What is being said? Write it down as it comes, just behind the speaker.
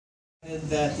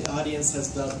That the audience has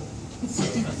doubled. So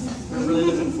we're really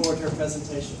looking forward to her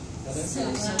presentation. Heather?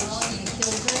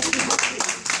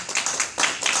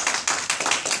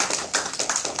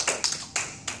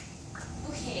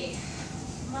 Okay,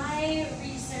 my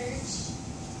research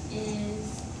is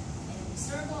an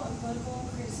historical and political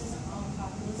criticism on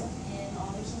populism in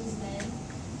All the King's Men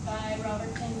by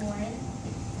Robert Penn.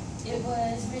 It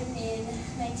was written in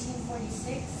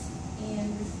 1946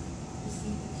 and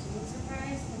received the Pulitzer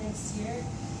Prize the next year.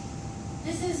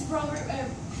 This is Robert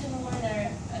Penn,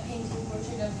 a painting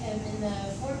portrait of him in the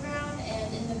foreground,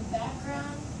 and in the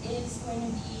background is going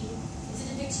to be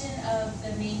a depiction of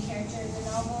the main character in the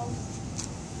novel.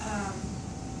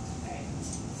 Alright,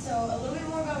 so a little bit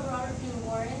more about Robert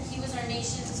Penn. He was our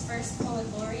nation's first poet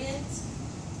laureate.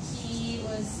 He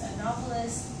was a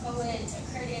novelist, poet, a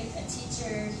critic, a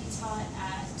teacher. He taught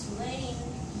at Tulane,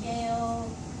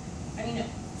 Yale,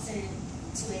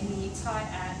 Tulane, he taught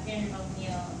at Vanderbilt and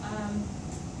Yale.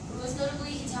 Most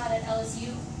notably, he taught at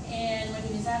LSU, and when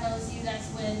he was at LSU, that's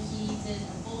when he did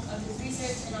a bulk of his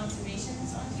research and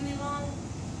observations on Huey Long.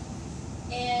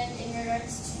 And in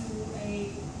regards to a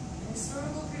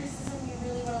historical criticism, you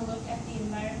really want to look at the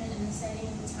environment and the setting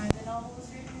at the time the novel was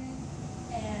written.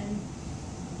 And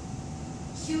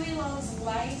Huey Long's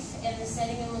life and the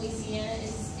setting in Louisiana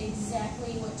is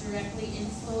exactly what directly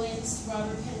influenced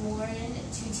Robert Penn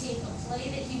to take a play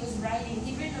that he was writing.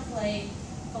 He'd written a play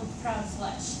called Proud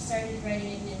Flesh, started writing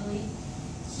it in Italy.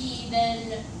 He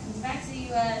then comes back to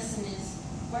the U.S. and is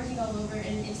working all over,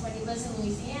 and it's when he lives in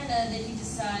Louisiana that he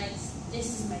decides, this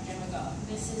is my demagogue,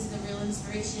 this is the real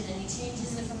inspiration, and he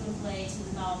changes it from the play to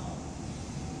the novel.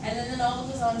 And then the novel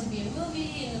goes on to be a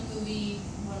movie, and the movie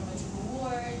won a bunch of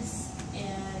awards,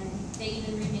 and they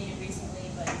even remade it recently,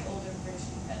 but the older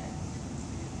version is better.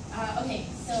 Okay,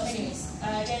 so anyways,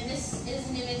 again, this is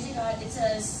an image he got. It's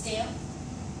a stamp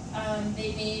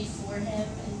they made for him.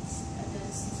 It's at the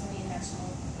Smithsonian National.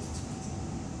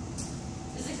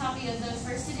 This is a copy of the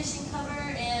first edition cover,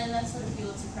 and that's what a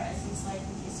Pulitzer Prize looks like,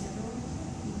 in case you ever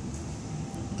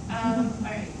wondered.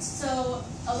 Alright, so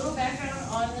a little background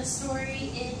on the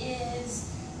story. It is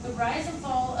the rise and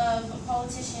fall of a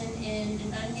politician in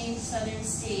an unnamed southern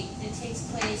state that takes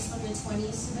place from the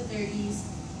 20s to the 30s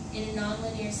in a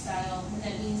non-linear style, and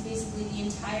that means basically the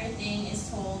entire thing is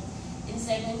told in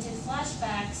segmented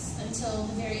flashbacks until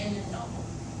the very end of the novel.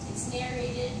 It's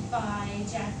narrated by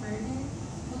Jack Burton,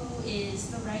 who is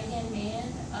the right-hand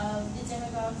man of the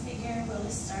demagogue figure,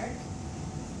 Willis Stark.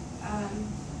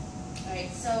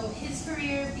 Alright, so his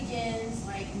career begins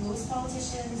like most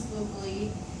politicians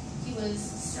locally. He was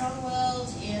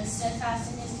strong-willed and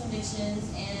steadfast in his convictions,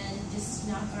 and this did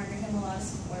not garner him a lot of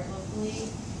support locally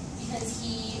because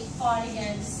he fought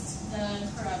against the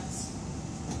corrupt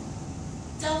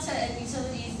Delta and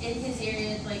utilities in his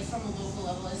area, like from a local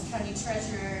level as county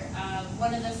treasurer.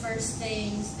 One of the first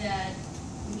things that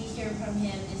we hear from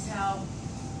him is how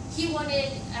he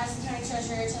wanted, as the county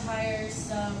treasurer, to hire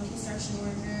some construction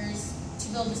workers to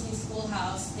build this new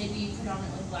schoolhouse. They'd be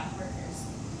predominantly black workers.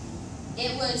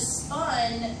 It was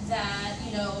spun that,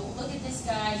 look at this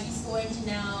guy, he's going to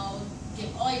now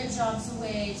give all your jobs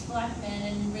away to black men,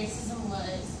 and racism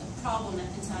was a problem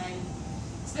at the time,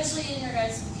 especially in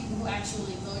regards to the people who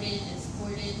actually voted and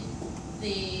supported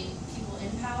the people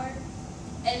in power.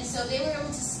 And so they were able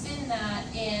to spin that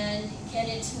and get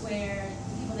it to where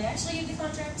the people they actually gave the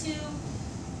contract to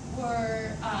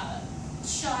were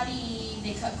shoddy,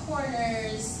 they cut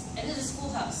corners, and it was a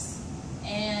schoolhouse.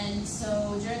 And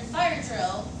so during the fire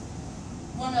drill,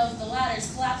 one of the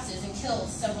ladders collapses and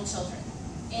kills several children.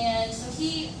 And so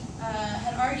he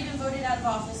had already been voted out of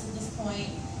office at this point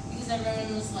because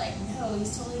everyone was like, no,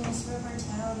 he's totally misrun our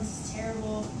town, this is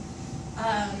terrible.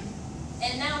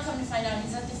 And now come to find out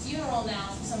he's at the funeral now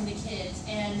for some of the kids.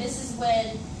 And this is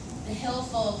when the hill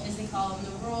folk, as they call them,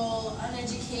 the rural,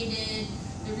 uneducated,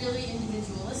 the really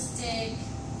individualistic,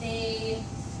 they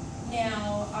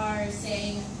now are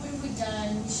saying, what have we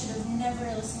done? We should have never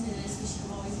listened to this. We should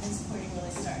have always been supporting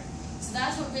Willis Stark. So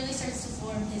that's what really starts to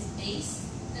form his base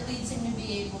that leads him to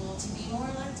be able to be more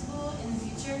electable in the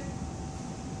future.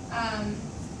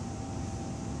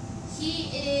 He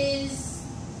is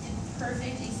the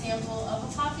perfect example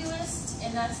of a populist,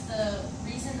 and that's the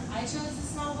reason I chose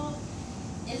this novel,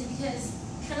 is because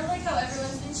kind of like how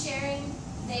everyone's been sharing,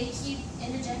 they keep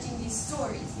interjecting these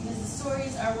stories, because the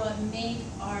stories are what make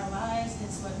our lives,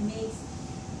 it's what makes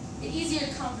it easier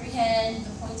to comprehend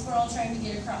the points we're all trying to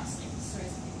get across, like the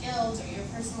stories of the guild or your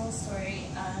personal story.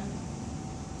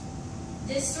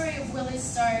 This story of Willis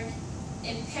Stark,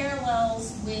 it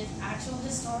parallels with actual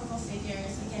historical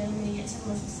figures. Again, I'm going to get to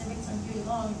more specifics on Huey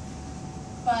Long,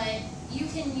 but you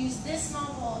can use this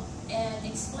novel and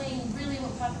explain really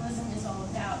what populism is all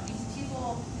about, because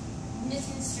people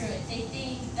misconstrue it. They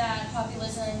think that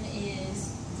populism is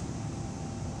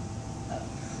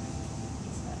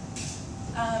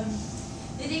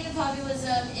they think that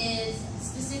populism is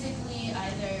specifically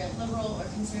either liberal or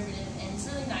conservative, and it's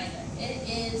really neither. It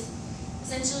is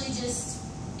essentially just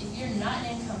if you're not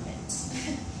an incumbent.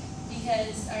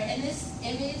 Because, and this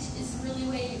image is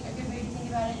really a good way to think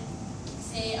about it.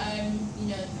 Say I'm,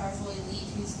 the powerful elite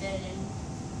who's been in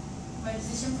my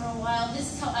position for a while.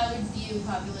 This is how I would view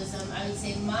populism. I would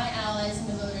say my allies and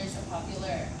the voters are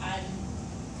popular. I've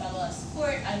got a lot of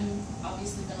support. I'm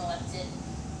obviously been elected.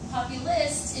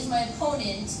 Populist is my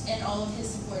opponent and all of his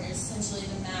supporters, essentially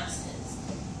the masses.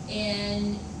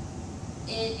 And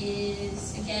it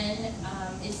is, again,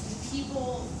 it's the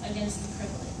people against the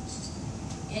privileged.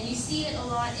 And you see it a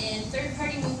lot in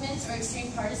third-party movements or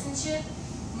extreme partisanship.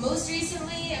 Most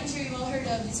recently, I'm sure you've all heard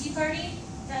of the Tea Party.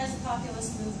 That is a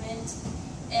populist movement,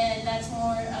 and that's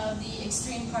more of the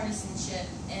extreme partisanship,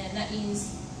 and that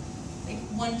means like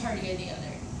one party or the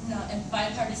other. And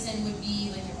bipartisan would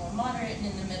be like you're more moderate and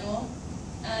in the middle.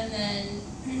 And then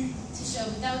to show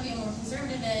that would be a more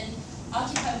conservative end,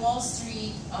 Occupy Wall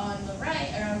Street on the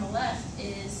right or on the left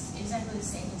is exactly the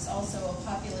same. It's also a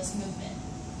populist movement.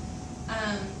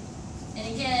 And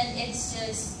again, it's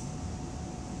just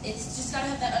got to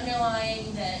have that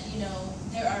underlying that,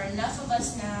 there are enough of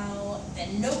us now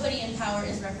that nobody in power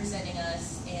is representing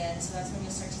us, and so that's when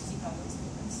you'll start to see populist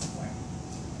movements more.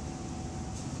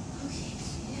 Okay.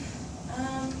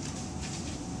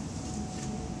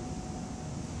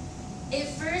 It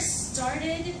first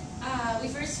started, we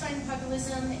first find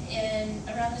populism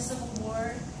around the Civil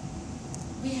War.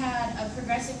 We had a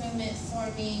progressive movement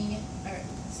forming,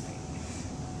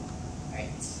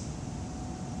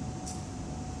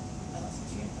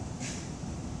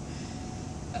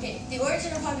 Okay, the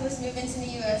origin of populist movements in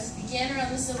the U.S. began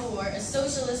around the Civil War. A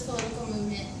socialist political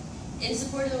movement in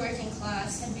support of the working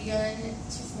class had begun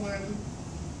to form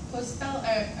post-spell,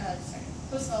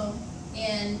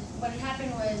 and what had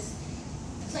happened was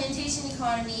the plantation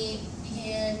economy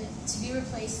began to be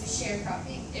replaced with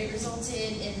sharecropping. It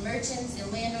resulted in merchants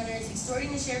and landowners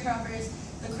extorting the sharecroppers.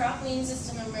 The crop lien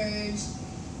system emerged,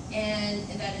 and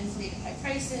that inflated high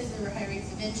prices. There were high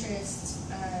rates of interest.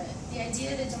 The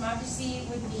idea that democracy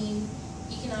would mean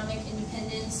economic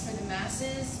independence for the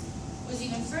masses was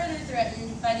even further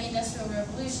threatened by the Industrial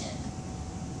Revolution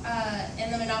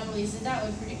and the monopolies that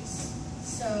would produce.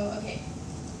 So, okay.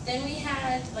 Then we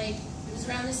had, it was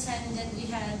around this time that we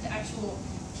had the actual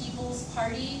People's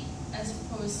Party as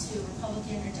opposed to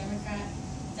Republican or Democrat.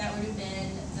 That would have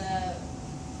been the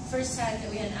first time that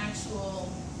we had an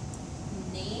actual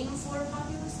name for a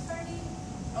populist party.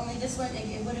 Only this one,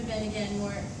 it would have been, again,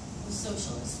 more a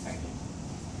socialist party.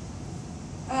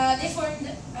 They formed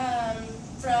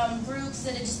from groups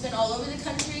that had just been all over the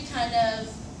country, kind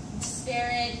of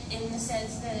disparate in the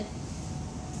sense that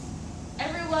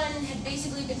everyone had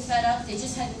basically been fed up. They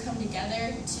just hadn't come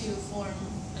together to form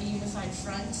a unified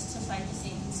front to fight the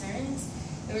same concerns.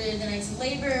 There were the Knights of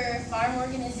Labor, farm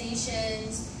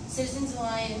organizations, citizens'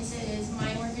 alliances,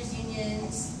 mine workers'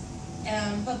 unions.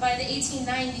 But by the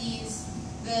 1890s,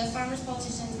 the farmers'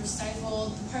 politicians were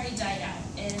stifled, the party died out,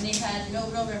 and they had no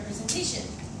real representation.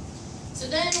 So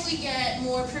then we get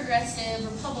more progressive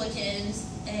Republicans,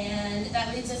 and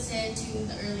that leads us into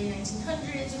the early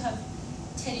 1900s. You have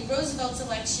Teddy Roosevelt's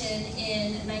election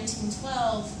in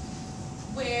 1912,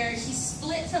 where he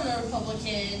split from the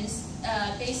Republicans,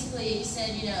 basically said,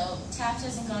 Taft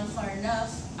hasn't gone far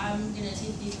enough, I'm going to take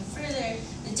it even further.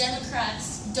 The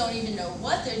Democrats don't even know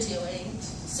what they're doing,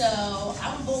 so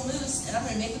I'm a bull moose, and I'm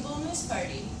going to make a bull moose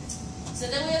party. So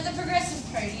then we have the Progressive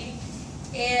Party,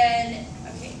 and,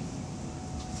 okay.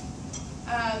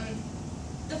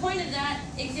 The point of that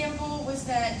example was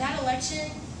that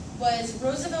election was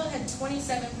Roosevelt had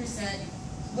 27%,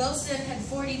 Wilson had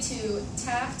 42%,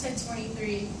 Taft had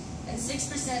 23%, and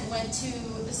 6% went to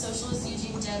the socialist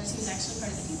Eugene Debs, who was actually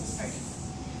part of the People's Party.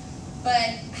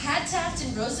 But had Taft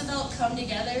and Roosevelt come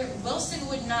together, Wilson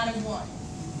would not have won.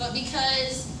 But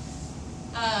because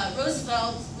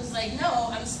Roosevelt was like, no,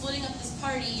 I'm splitting up this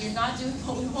party, you're not doing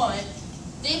what we want,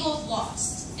 they both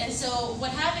lost. And so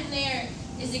what happened there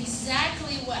is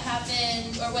exactly what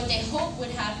happened, or what they hope would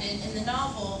happen in the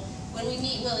novel when we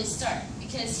meet Willie Stark.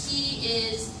 Because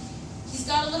he's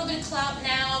got a little bit of clout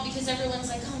now, because everyone's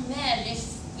like, oh man,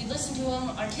 if we listened to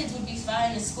him, our kids would be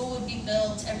fine, the school would be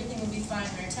built, everything would be fine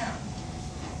in our town.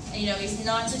 And, he's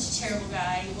not such a terrible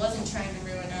guy, he wasn't trying to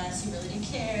ruin us, he really didn't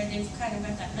care. They've kind of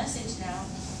got that message now.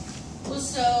 Well,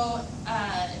 so,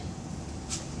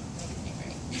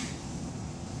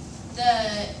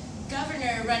 the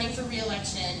governor running for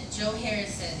re-election, Joe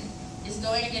Harrison, is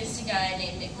going against a guy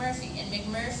named McMurphy. And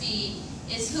McMurphy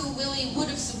is who Willie would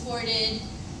have supported,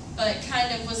 but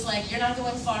kind of was like, you're not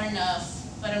going far enough,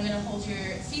 but I'm going to hold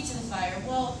your feet to the fire.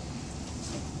 Well,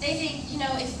 they think, you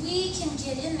know, if we can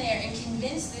get in there and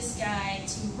convince this guy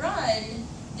to run,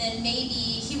 then maybe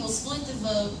he will split the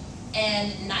vote,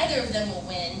 and neither of them will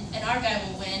win, and our guy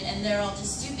will win, and they're all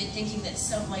just stupid, thinking that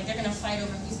they're going to fight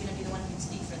over who's going to be the one who can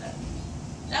speak for them.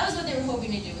 That was what they were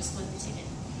hoping to do, was split the ticket.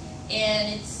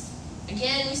 And it's,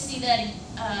 again, we see that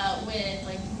with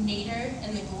like Nader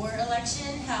and the Gore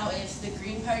election, how if the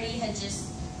Green Party had just,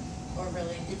 or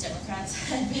really the Democrats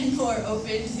had been more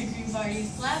open to the Green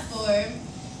Party's platform,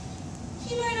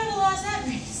 he might not have lost that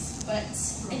race. But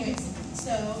anyways,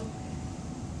 so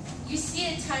you see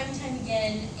it time and time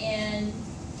again, and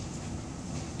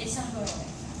it's not going away.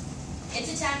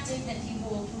 It's a tactic that people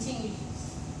will continue to use.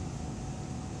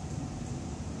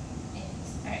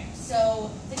 Alright, so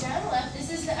the guy on the left,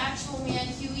 this is the actual man,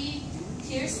 Huey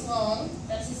Pierce Long.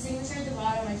 That's his signature at the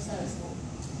bottom. I just thought it was cool.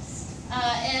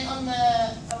 And on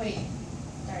the, oh wait,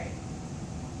 sorry.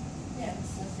 Yeah,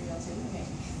 that's enough for y'all too. Okay.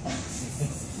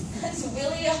 That's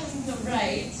Willie on the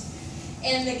right.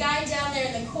 And the guy down there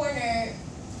in the corner,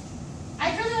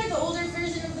 I really like the older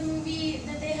version of the movie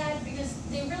that they had, because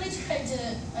they really tried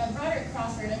to, Broderick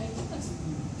Crawford, I mean, he looks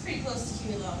pretty close to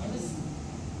Huey Long. It was,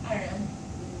 I don't know,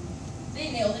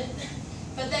 they nailed it.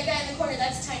 But that guy in the corner,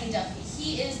 that's Tiny Duffy.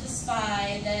 He is the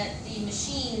spy that the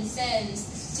machine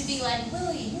sends to be like,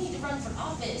 Willie, you need to run for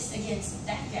office against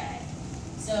that guy.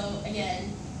 So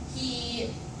again,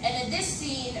 and in this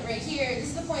scene right here, this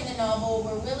is the point in the novel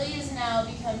where Willie is now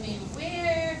becoming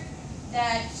aware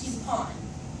that he's a pawn.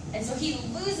 And so he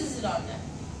loses it on them.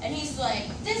 And he's like,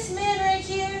 this man right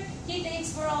here, he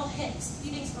thinks we're all hicks.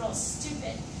 He thinks we're all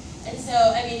stupid. And so,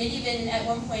 I mean, even at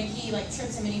one point, he like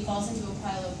trips him and he falls into a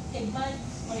pile of pig mud,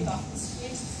 like off the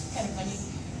street. It's kind of funny.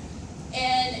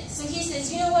 And so he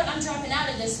says, you know what, I'm dropping out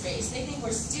of this race. They think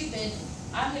we're stupid.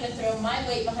 I'm going to throw my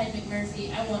weight behind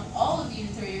McMurphy. I want all of you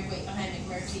to throw your weight behind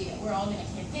McMurphy. We're all going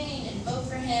to campaign and vote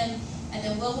for him, and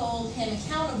then we'll hold him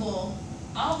accountable.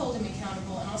 I'll hold him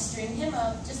accountable, and I'll string him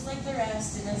up just like the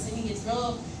rest. And then so he gets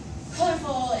real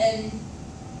colorful and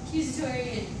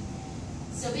accusatory. And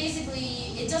so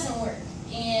basically, it doesn't work.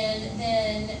 And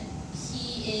then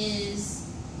he's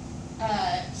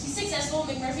successful.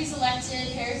 McMurphy's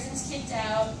elected. Harrison's kicked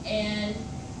out, and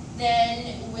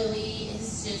then Willie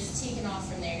is just taken off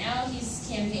from there. Now he's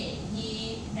campaigning.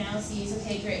 He now sees,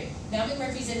 okay, great. Now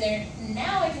McMurphy's in there.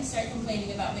 Now I can start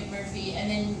complaining about McMurphy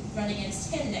and then run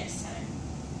against him next time,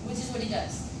 which is what he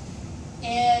does.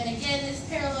 And again, this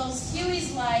parallels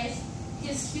Huey's life,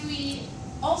 because Huey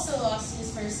also lost his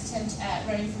first attempt at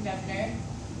running for governor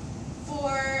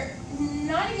for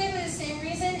not exactly the same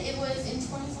reason. It was in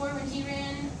 24 when he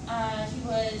ran. He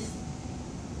was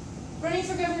running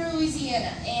for governor of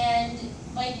Louisiana, and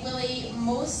like Willie,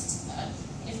 most,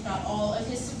 if not all, of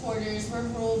his supporters were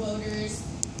rural voters.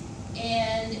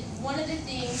 And one of the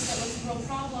things that was a real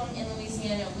problem in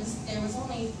Louisiana was there was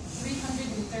only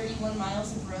 331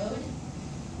 miles of road.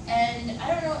 And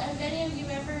I don't know, have any of you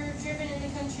ever driven in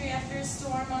the country after a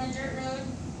storm on a dirt road?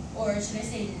 Or should I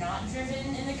say not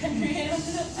driven in the country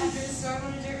after a storm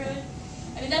on a dirt road?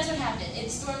 I mean, that's what happened.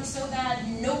 It stormed so bad,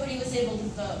 nobody was able to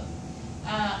vote.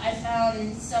 I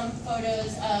found some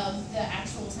photos of the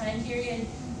actual time period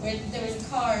where there was a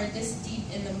car this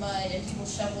deep in the mud and people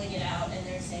shoveling it out, and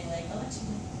they're saying, like, election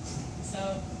night.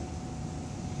 So,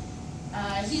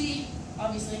 he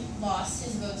obviously lost.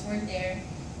 His votes weren't there.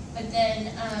 But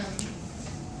then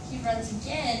he runs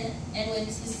again and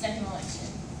wins his second election.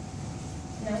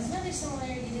 Now, there's another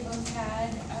similarity they both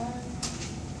had.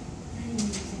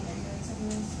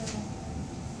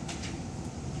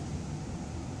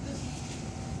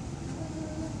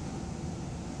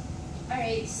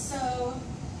 Alright, so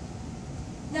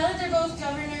now that they're both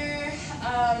governor,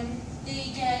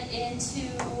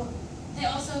 they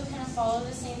also kind of follow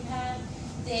the same path.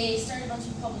 They start a bunch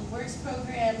of public works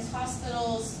programs,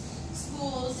 hospitals,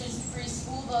 schools. There's free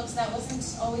school books. That wasn't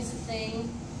always a thing.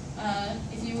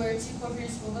 If you were too poor for your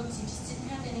school books, you just didn't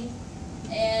have any.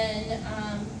 And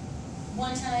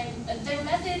one time, their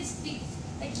methods,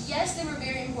 like, yes, they were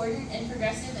very important and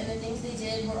progressive, and the things they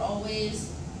did were always,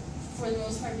 for the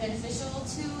most part, beneficial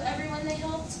to everyone they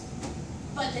helped.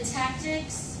 But the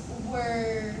tactics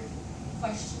were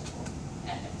questionable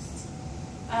at best.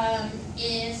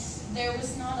 If there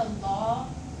was not a law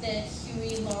that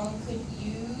Huey Long could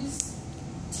use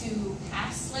to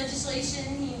pass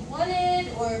legislation he wanted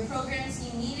or programs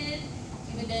he needed,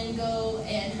 he would then go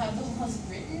and have the laws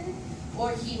written,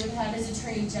 or he would have his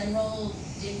attorney general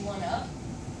dig one up,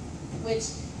 which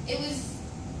it was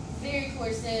very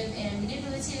coercive and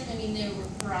manipulative. I mean, there were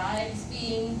bribes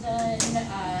being done.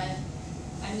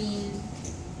 I mean,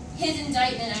 his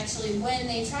indictment actually, when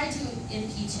they tried to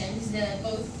impeach him, because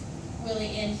both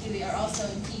Willie and Huey are also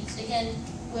impeached. Again,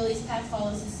 Willie's path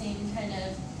follows the same kind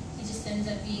of, he just ends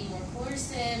up being more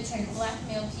coercive, trying to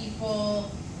blackmail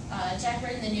people. Jack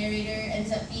Burton, the narrator,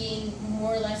 ends up being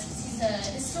more or less, because he's a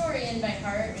historian by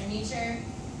heart and nature,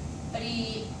 but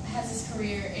he has his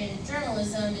career in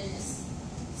journalism and is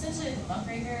essentially like a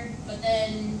muckraker, but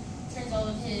then turns all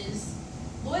of his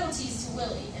loyalties to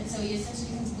Willie, and so he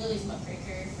essentially becomes Willie's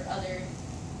muckraker for other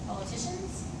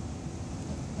politicians.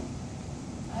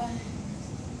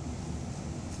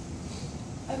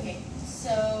 Okay,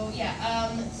 so yeah,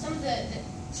 some of the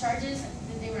charges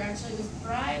that they were actually was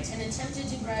bribed and attempted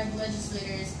to bribe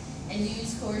legislators and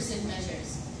use coercive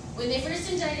measures. When they first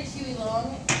indicted Huey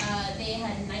Long, they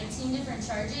had 19 different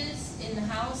charges in the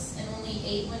House, and only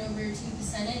 8 went over to the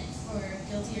Senate for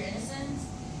guilty or innocent.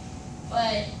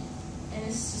 But, and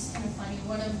this is just kind of funny,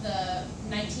 one of the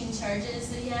 19 charges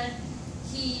that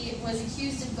he was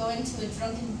accused of going to a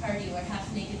drunken party where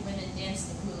half-naked women danced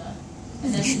the hula,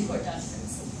 and that's in court documents.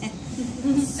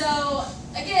 So,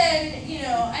 again, you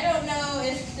know, I don't know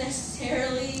if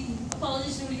necessarily a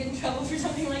politician would get in trouble for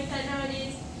something like that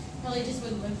nowadays. Probably just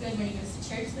wouldn't look good when he goes to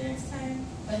church the next time.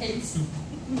 But they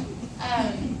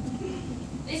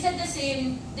said the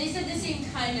same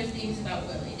kind of things about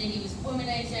Willie, that he was a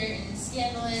womanizer and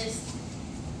scandalous,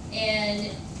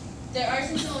 and there are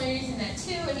some similarities in that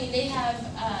too. I mean, they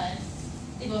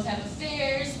both have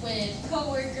affairs with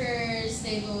co-workers.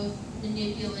 They both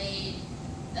manipulate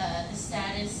the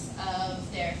status of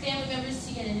their family members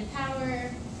to get into power.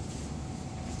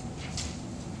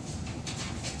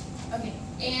 Okay,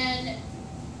 and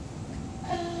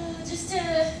just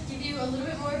to give you a little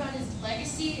bit more about his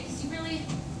legacy, because he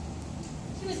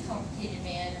was a complicated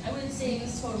man. I wouldn't say he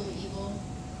was totally evil,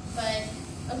 but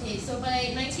okay, so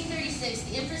by 1936,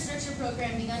 the infrastructure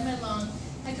program begun by Long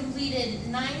had completed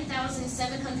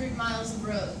 9,700 miles of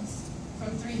roads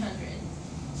from 300.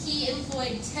 He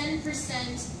employed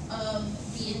 10% of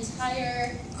the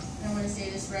entire, I want to say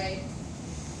this right,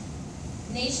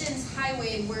 nation's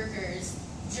highway workers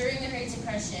during the Great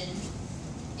Depression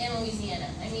in Louisiana.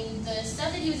 I mean, the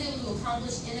stuff that he was able to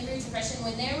accomplish in the Great Depression,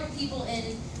 when there were people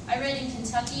I read in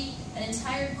Kentucky, an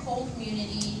entire coal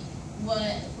community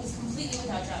was completely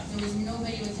without jobs. There was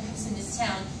nobody with jobs in this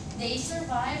town. They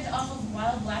survived off of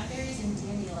wild blackberries and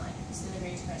dandelions in the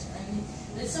Great Depression. I mean,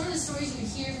 some of the stories you would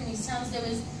hear from these towns, there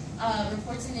was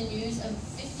reports in the news of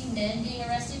 50 men being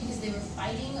arrested because they were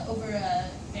fighting over a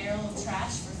barrel of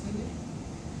trash for food.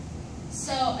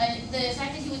 So the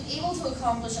fact that he was able to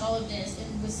accomplish all of this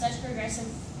and with such progressive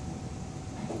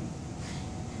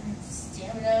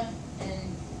stamina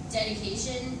and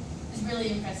dedication is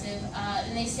really impressive.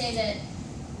 And they say that,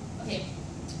 okay,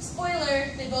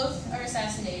 spoiler, they both are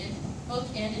assassinated,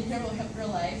 both and in real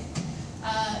life.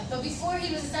 But before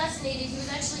he was assassinated, he was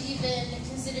actually even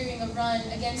considering a run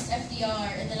against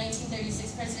FDR in the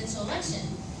 1936 presidential election.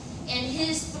 And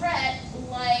his threat,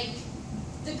 like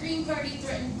the Green Party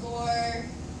threatened Gore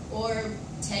or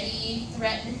Teddy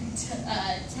threatened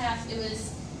Taft, he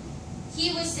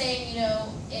was saying, you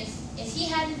know, if he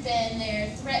hadn't been there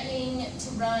threatening to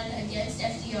run against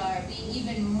FDR, being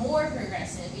even more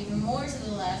progressive, even more to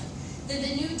the left, then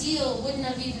the New Deal wouldn't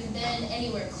have even been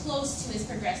anywhere close to as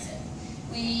progressive.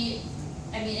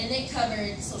 And it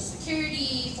covered Social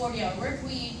Security, 40-hour work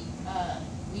week,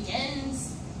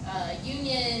 weekends,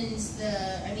 unions,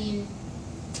 there's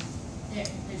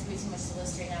way too much to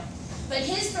list right now. But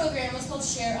his program was called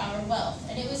Share Our Wealth,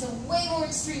 and it was a way more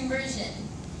extreme version.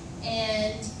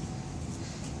 And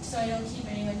so I don't keep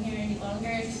anyone here any longer.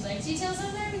 If you'd like details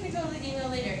on that, we can go to the email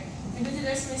later. I'm going to go through the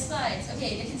rest of my slides.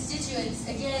 Okay, the constituents,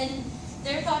 again,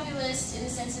 they're populist in the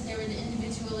sense that they were the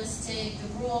individualistic, the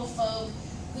rural folk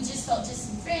who just felt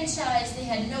disenfranchised. They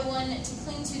had no one to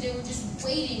cling to. They were just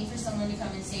waiting for someone to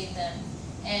come and save them.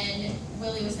 And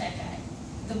Willie was that guy.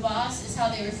 The boss is how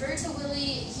they refer to Willie.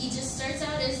 He just starts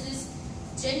out as this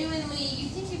genuinely, you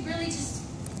think he really just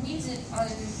means it on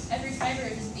every fiber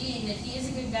of his being, that he is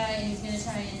a good guy and he's going to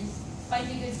try and fight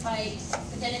the good fight.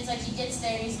 But then it's like he gets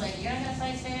there and he's like, you're not going to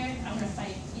fight fair? I'm going to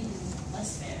fight even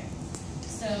less fair.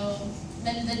 So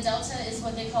then the Delta is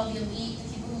what they call the elite,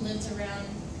 the people who lived around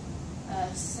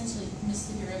essentially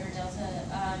Mississippi River Delta.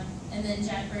 And then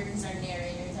Jack Burton's our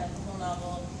narrator throughout the whole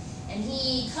novel. And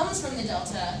he comes from the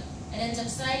Delta and ends up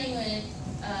siding with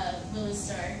Willie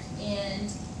Stark.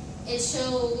 And it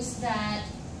shows that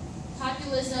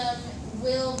populism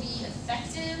will be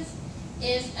effective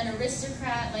if an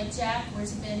aristocrat like Jack were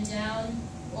to bend down,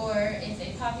 or if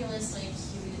a populist like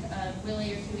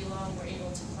Willie or Huey Long were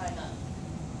able to climb up.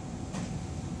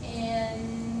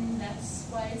 And that's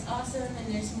why it's awesome, and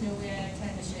there's no way I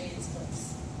kind of show you these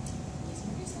books.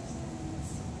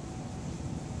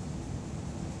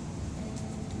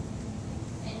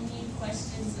 Any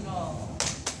questions at all?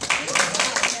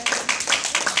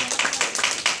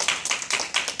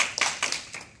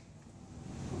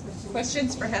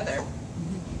 Questions for Heather?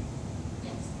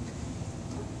 Yes.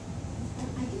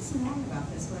 I guess I'm wrong about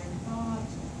this, but I thought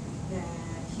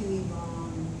that Huey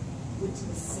Long went to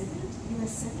the Senate,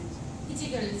 U.S. Senate. He did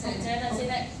go to the Senate. Did I not say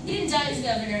that? He didn't die as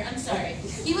governor. I'm sorry.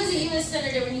 He was a U.S.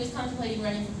 senator when he was contemplating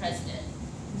running for president.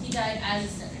 He died as a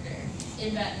senator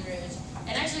in Baton Rouge.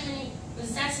 And actually, when he was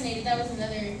assassinated, that was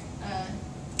another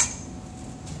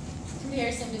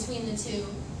comparison between the two.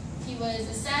 He was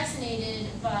assassinated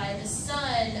by the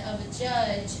son of a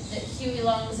judge that Huey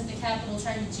Long was at the Capitol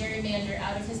trying to gerrymander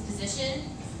out of his position.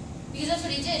 Because that's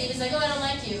what he did. He was like, oh, I don't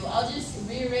like you. I'll just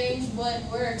rearrange what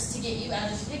works to get you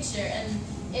out of the picture. And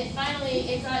it got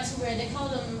to where they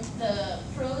called them the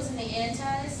pros and the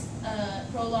antis,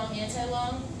 pro-long,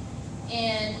 anti-long.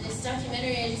 And this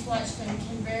documentary I just watched from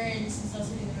Ken Burns, since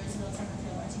also doing the Roosevelt, I'm not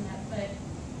really watching that, but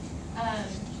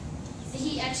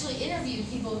he actually interviewed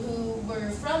people who were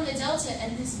from the Delta,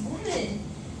 and this woman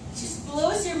just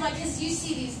blows your mind, because you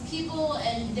see these people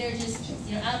and they're just,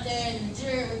 out there in the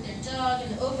dirt with their dog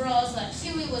and the overalls, like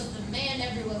Huey was the man,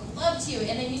 everyone loved Huey,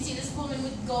 and then you see this woman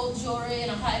with gold jewelry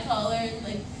and a high collar and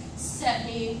like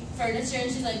Stepney furniture,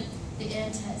 and she's like, the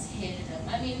antis hated him.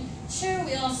 I mean, sure,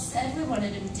 we all said we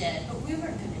wanted him dead, but we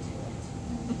weren't going to do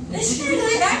it. And she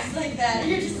really acts like that, and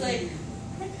you're just like,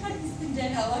 oh my God, he's been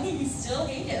dead how long and you still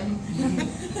hate him?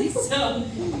 So,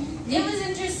 it was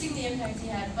interesting the impact he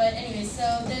had. But anyway,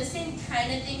 so the same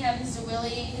kind of thing happens to Willie.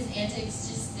 His antics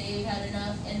just, they've had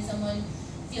enough, and someone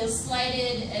feels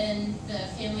slighted, and the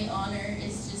family honor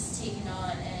is just taken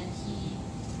on, and he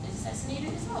is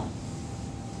assassinated as well.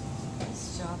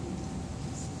 Nice job.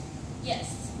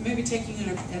 Yes. Maybe taking in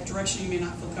a direction you may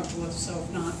not feel comfortable with, so if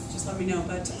not, just let me know.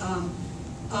 But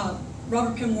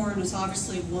Robert Penn Warren is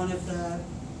obviously one of the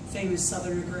famous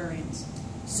Southern agrarians.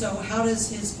 So how does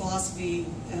his philosophy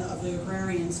of the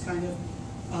agrarians kind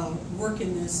of work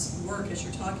in this work as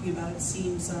you're talking about? It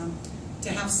seems to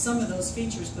have some of those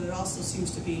features, but it also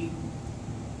seems to be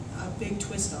a big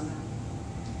twist on that.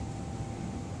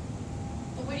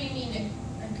 But what do you mean,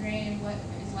 agrarian? What,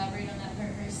 elaborate on that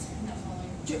part first? I'm not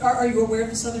following. Are you aware of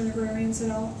the Southern agrarians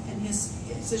at all? And his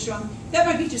issue? That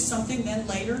might be just something then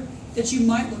later that you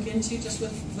might look into just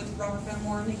with Robert Penn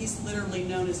Warren. He's literally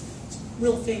known as,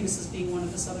 real famous as being one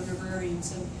of the Southern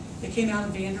agrarians. And they came out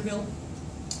of Vanderbilt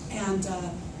and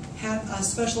had a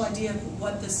special idea of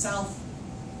what the South,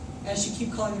 as you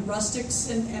keep calling the rustics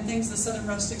and things, the Southern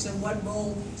rustics, and what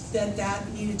role that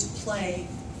needed to play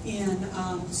in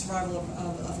the survival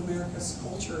of America's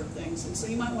culture of things. And so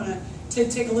you might want to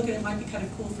take a look at it. It might be kind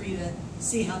of cool for you to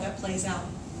see how that plays out.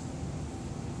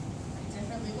 I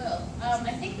definitely will.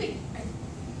 I think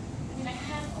I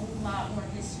have a lot more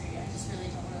history. I just really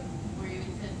don't want to bore you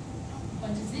with a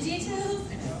bunch of the details.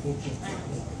 I know.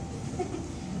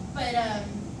 But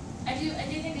I do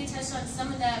think they touched on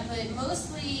some of that, but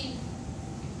mostly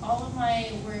all of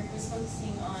my work was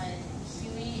focusing on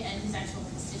Huey and his actual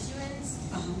constituents.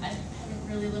 I haven't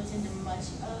really looked into much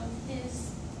of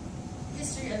his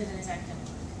history other than his academic work.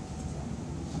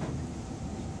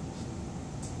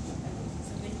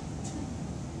 Something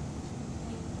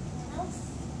else?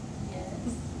 Yes.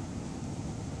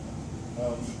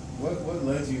 What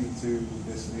led you to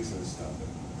this research topic?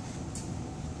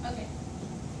 Okay.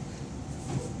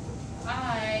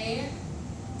 I,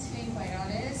 to be quite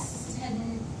honest, had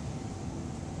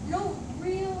no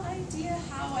real idea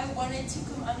how I wanted to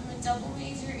come. I'm a double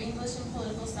major, English and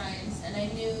political science, and I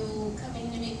knew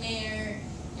coming to McNair,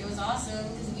 it was awesome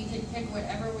because we could pick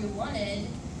whatever we wanted.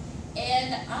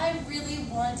 And I really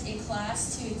want a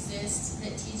class to exist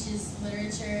that teaches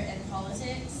literature and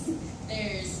politics.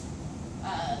 There's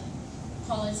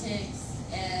politics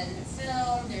and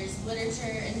film, there's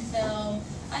literature and film.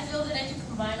 I feel that I could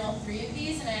combine all three of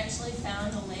these, and I actually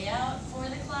found a layout for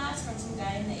the class from some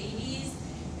guy in the 80s,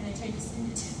 and I tried to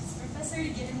send it to this professor to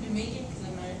get him to make it, because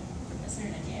I'm not a professor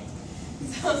and I can't.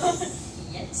 So,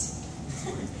 yet.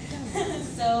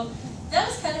 So, that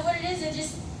was kind of what it is. I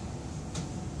just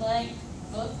like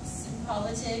books and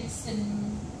politics,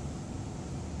 and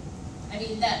I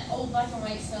mean, that old black and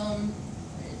white film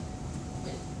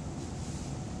with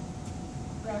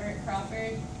Roderick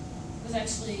Crawford was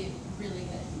actually really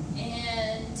good.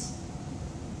 And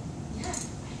yeah,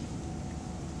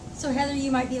 So Heather,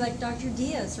 you might be like Dr.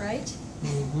 Diaz, right?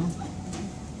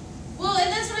 Well,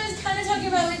 and that's what I was kind of talking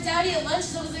about with Dowdey at lunch.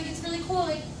 So I was like, it's really cool.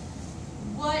 Like,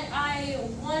 what I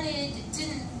wanted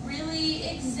didn't really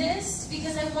exist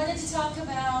because I wanted to talk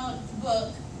about the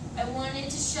book. I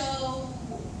wanted to show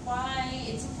why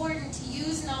it's important to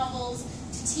use novels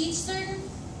to teach certain,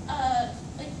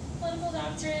 like, political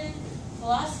doctrine,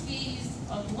 philosophies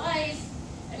of life.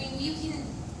 I mean, you can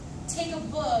take a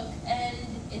book and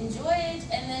enjoy it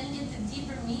and then get the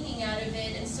deeper meaning out of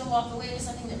it and still walk away with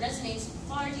something that resonates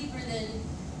far deeper than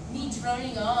me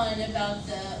droning on about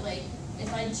the, like,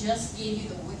 if I just gave you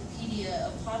the Wikipedia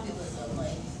of populism,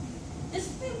 like, this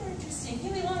would be more interesting.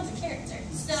 Huey Long's a character.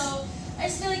 So I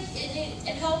just feel like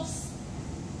it helps,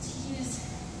 to use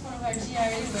one of our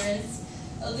GRE words,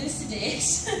 elucidate.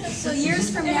 So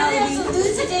years from it now, really helps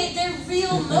elucidate their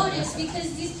real motives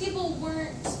because these people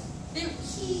weren't,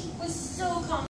 he was so